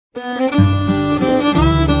Happy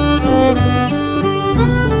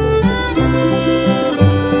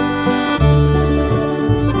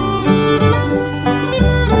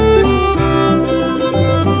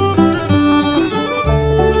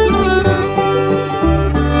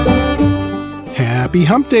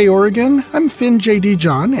Hump Day, Oregon! I'm Finn J.D.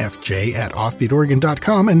 John, FJ at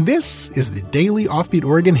OffbeatOregon.com, and this is the Daily Offbeat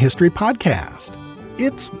Oregon History Podcast.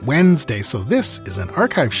 It's Wednesday, so this is an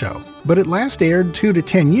archive show, but it last aired 2 to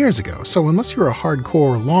 10 years ago, so unless you're a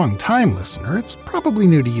hardcore, long-time listener, it's probably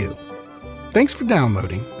new to you. Thanks for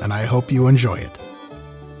downloading, and I hope you enjoy it.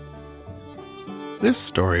 This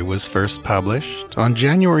story was first published on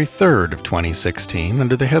January 3rd of 2016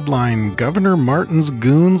 under the headline, Governor Martin's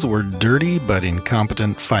Goons Were Dirty But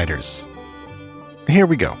Incompetent Fighters. Here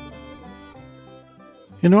we go.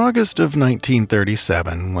 In August of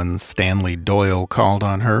 1937, when Stanley Doyle called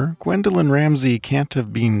on her, Gwendolyn Ramsey can't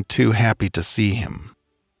have been too happy to see him.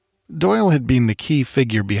 Doyle had been the key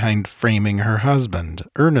figure behind framing her husband,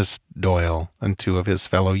 Ernest Doyle, and 2 of his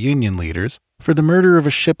fellow Union leaders, for the murder of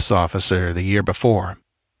a ship's officer the year before.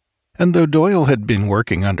 And though Doyle had been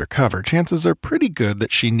working undercover, chances are pretty good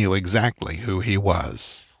that she knew exactly who he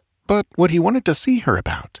was. But what he wanted to see her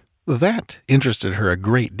about, that interested her a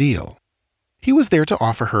great deal. He was there to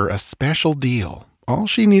offer her a special deal. All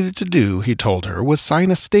she needed to do, he told her, was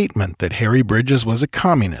sign a statement that Harry Bridges was a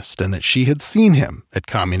communist and that she had seen him at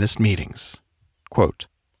communist meetings. Quote,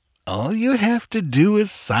 "All you have to do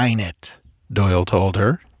is sign it," Doyle told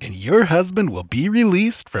her, "and your husband will be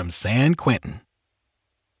released from San Quentin."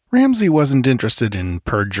 Ramsey wasn't interested in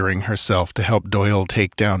perjuring herself to help Doyle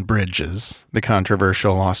take down Bridges, the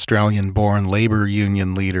controversial Australian-born labor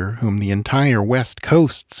union leader whom the entire West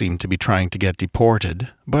Coast seemed to be trying to get deported,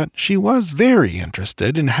 but she was very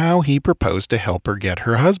interested in how he proposed to help her get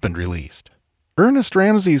her husband released. Ernest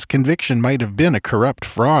Ramsey's conviction might have been a corrupt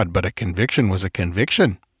fraud, but a conviction was a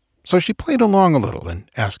conviction. So she played along a little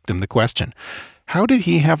and asked him the question, how did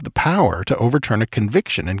he have the power to overturn a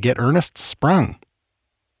conviction and get Ernest sprung?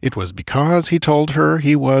 It was because, he told her,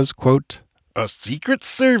 he was, quote, "a Secret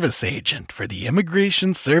Service agent for the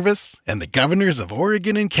Immigration Service and the governors of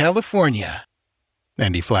Oregon and California."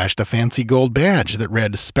 And he flashed a fancy gold badge that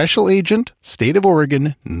read Special Agent, State of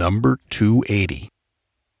Oregon, number 280.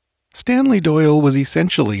 Stanley Doyle was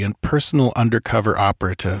essentially a personal undercover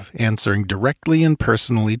operative, answering directly and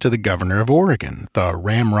personally to the governor of Oregon, the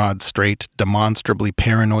ramrod-straight, demonstrably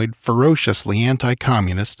paranoid, ferociously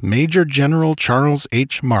anti-communist Major General Charles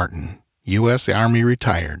H. Martin, U.S. Army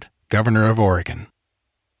retired, governor of Oregon.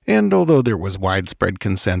 And although there was widespread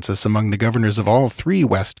consensus among the governors of all 3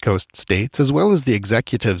 West Coast states, as well as the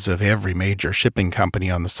executives of every major shipping company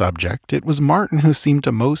on the subject, it was Martin who seemed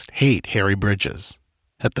to most hate Harry Bridges.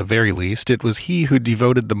 At the very least, it was he who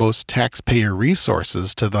devoted the most taxpayer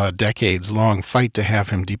resources to the decades-long fight to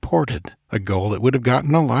have him deported, a goal that would have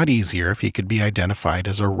gotten a lot easier if he could be identified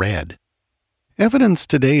as a Red. Evidence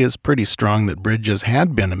today is pretty strong that Bridges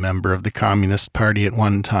had been a member of the Communist Party at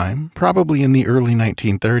one time, probably in the early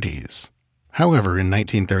 1930s. However, in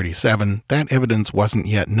 1937, that evidence wasn't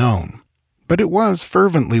yet known. But it was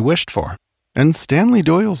fervently wished for, and Stanley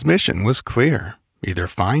Doyle's mission was clear. Either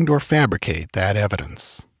find or fabricate that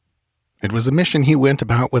evidence. It was a mission he went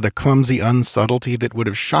about with a clumsy unsubtlety that would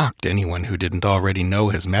have shocked anyone who didn't already know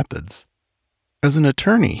his methods. As an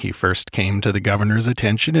attorney, he first came to the governor's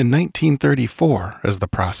attention in 1934 as the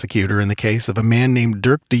prosecutor in the case of a man named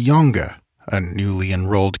Dirk de Jonge, a newly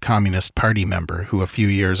enrolled Communist Party member who a few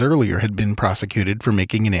years earlier had been prosecuted for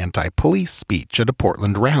making an anti-police speech at a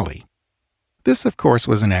Portland rally. This, of course,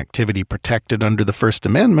 was an activity protected under the First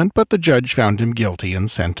Amendment, but the judge found him guilty and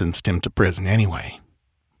sentenced him to prison anyway.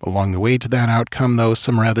 Along the way to that outcome, though,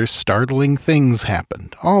 some rather startling things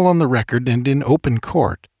happened, all on the record and in open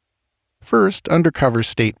court. First, undercover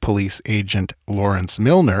state police agent Lawrence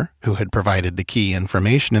Milner, who had provided the key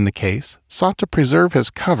information in the case, sought to preserve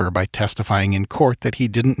his cover by testifying in court that he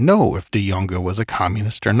didn't know if de Jonge was a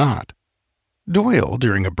communist or not. Doyle,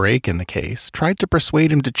 during a break in the case, tried to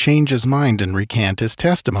persuade him to change his mind and recant his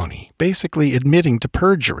testimony, basically admitting to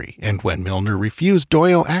perjury, and when Milner refused,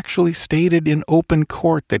 Doyle actually stated in open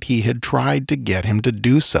court that he had tried to get him to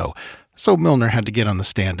do so, so Milner had to get on the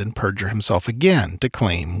stand and perjure himself again to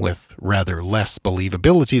claim, with rather less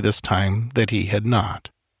believability this time, that he had not.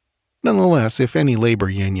 Nonetheless, if any labor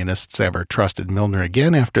unionists ever trusted Milner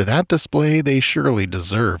again after that display, they surely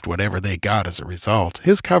deserved whatever they got as a result.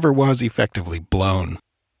 His cover was effectively blown.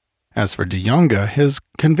 As for de Jonge, his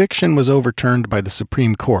conviction was overturned by the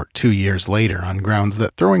Supreme Court 2 years later on grounds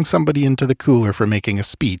that throwing somebody into the cooler for making a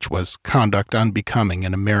speech was conduct unbecoming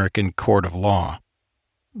an American court of law.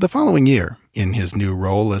 The following year, in his new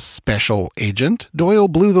role as special agent, Doyle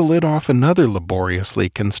blew the lid off another laboriously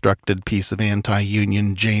constructed piece of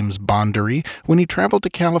anti-union James Bondery when he traveled to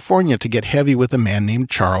California to get heavy with a man named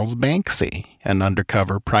Charles Banksy, an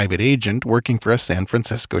undercover private agent working for a San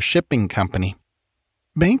Francisco shipping company.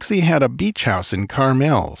 Banksy had a beach house in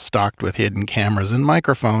Carmel, stocked with hidden cameras and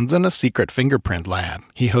microphones and a secret fingerprint lab.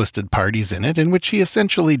 He hosted parties in it in which he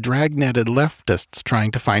essentially dragnetted leftists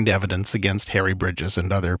trying to find evidence against Harry Bridges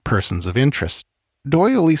and other persons of interest.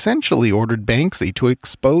 Doyle essentially ordered Banksy to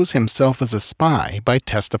expose himself as a spy by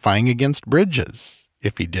testifying against Bridges.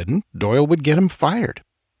 If he didn't, Doyle would get him fired.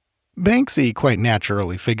 Banksy quite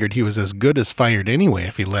naturally figured he was as good as fired anyway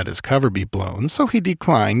if he let his cover be blown, so he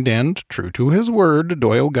declined and, true to his word,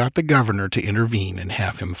 Doyle got the governor to intervene and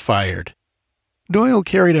have him fired. Doyle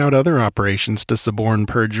carried out other operations to suborn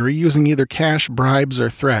perjury using either cash, bribes, or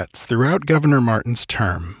threats throughout Governor Martin's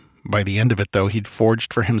term. By the end of it, though, he'd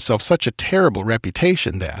forged for himself such a terrible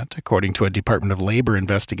reputation that, according to a Department of Labor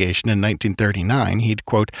investigation in 1939, he'd,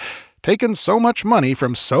 quote, taken so much money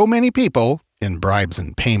from so many people in bribes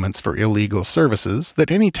and payments for illegal services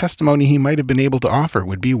that any testimony he might have been able to offer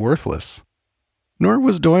would be worthless. Nor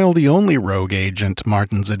was Doyle the only rogue agent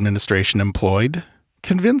Martin's administration employed.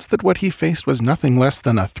 Convinced that what he faced was nothing less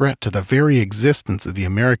than a threat to the very existence of the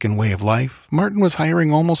American way of life, Martin was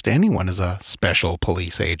hiring almost anyone as a special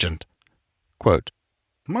police agent. Quote,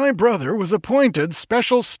 my brother was appointed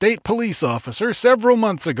special state police officer several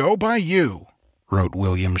months ago by you, wrote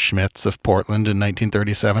William Schmitz of Portland in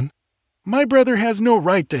 1937. My brother has no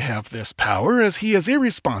right to have this power, as he is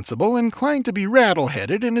irresponsible, inclined to be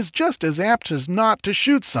rattle-headed, and is just as apt as not to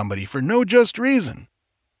shoot somebody for no just reason.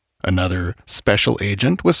 Another special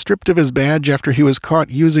agent was stripped of his badge after he was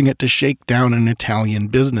caught using it to shake down an Italian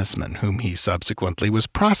businessman, whom he subsequently was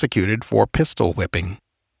prosecuted for pistol whipping.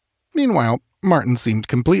 Meanwhile, Martin seemed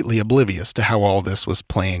completely oblivious to how all this was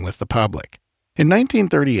playing with the public. In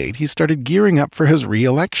 1938, he started gearing up for his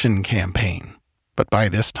re-election campaign. But by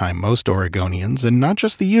this time, most Oregonians, and not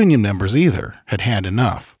just the Union members either, had had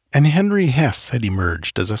enough, and Henry Hess had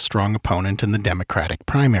emerged as a strong opponent in the Democratic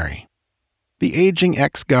primary. The aging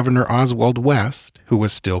ex-governor Oswald West, who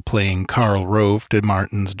was still playing Karl Rove to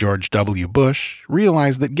Martin's George W. Bush,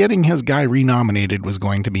 realized that getting his guy renominated was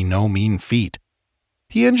going to be no mean feat.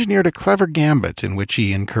 He engineered a clever gambit in which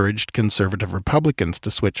he encouraged conservative Republicans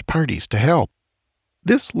to switch parties to help.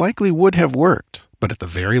 This likely would have worked, but at the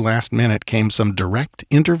very last minute came some direct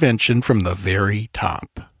intervention from the very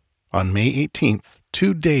top. On May 18th,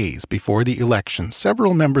 2 days before the election,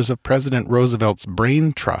 several members of President Roosevelt's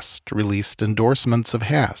Brain Trust released endorsements of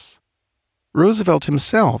Hess. Roosevelt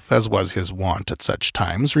himself, as was his wont at such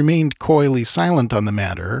times, remained coyly silent on the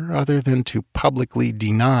matter, other than to publicly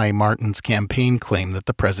deny Martin's campaign claim that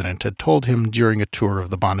the president had told him during a tour of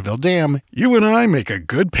the Bonneville Dam, "You and I make a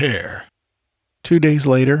good pair." 2 days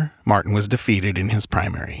later, Martin was defeated in his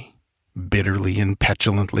primary. Bitterly and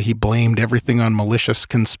petulantly, he blamed everything on malicious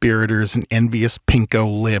conspirators and envious pinko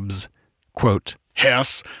libs. Quote,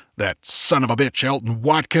 Hess, that son of a bitch Elton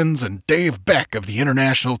Watkins, and Dave Beck of the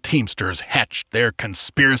International Teamsters hatched their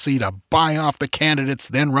conspiracy to buy off the candidates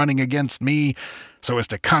then running against me so as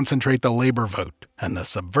to concentrate the labor vote and the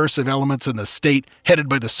subversive elements in the state headed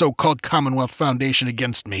by the so-called Commonwealth Foundation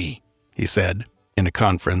against me, he said in a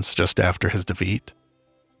conference just after his defeat.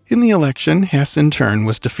 In the election, Hess in turn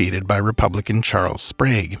was defeated by Republican Charles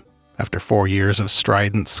Sprague. After 4 years of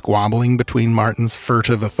strident squabbling between Martin's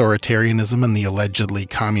furtive authoritarianism and the allegedly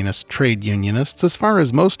communist trade unionists, as far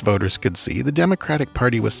as most voters could see, the Democratic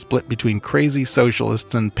Party was split between crazy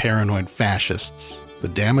socialists and paranoid fascists. The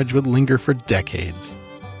damage would linger for decades.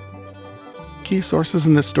 Key sources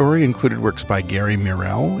in this story included works by Gary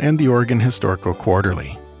Murrell and the Oregon Historical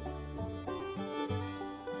Quarterly.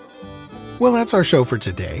 Well, that's our show for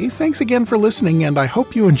today. Thanks again for listening, and I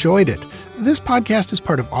hope you enjoyed it. This podcast is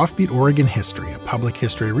part of Offbeat Oregon History, a public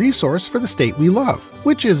history resource for the state we love,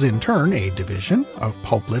 which is in turn a division of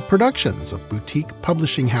Pulplit Productions, a boutique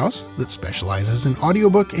publishing house that specializes in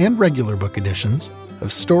audiobook and regular book editions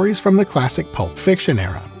of stories from the classic pulp fiction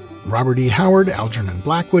era. Robert E. Howard, Algernon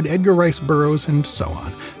Blackwood, Edgar Rice Burroughs, and so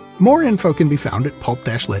on. More info can be found at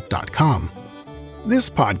pulp-lit.com.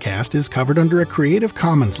 This podcast is covered under a Creative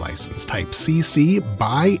Commons license type CC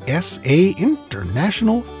by SA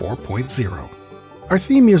International 4.0. Our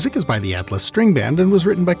theme music is by the Atlas String Band and was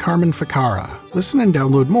written by Carmen Ficara. Listen and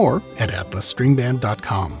download more at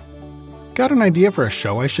atlasstringband.com. Got an idea for a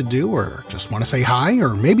show I should do, or just want to say hi,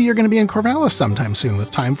 or maybe you're going to be in Corvallis sometime soon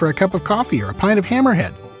with time for a cup of coffee or a pint of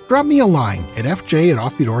Hammerhead? Drop me a line at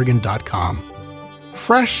fj@offbeatoregon.com.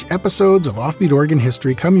 Fresh episodes of Offbeat Oregon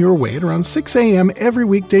History come your way at around 6 a.m. every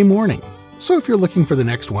weekday morning. So if you're looking for the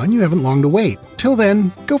next one, you haven't long to wait. Till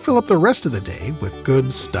then, go fill up the rest of the day with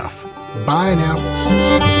good stuff. Bye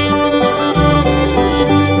now.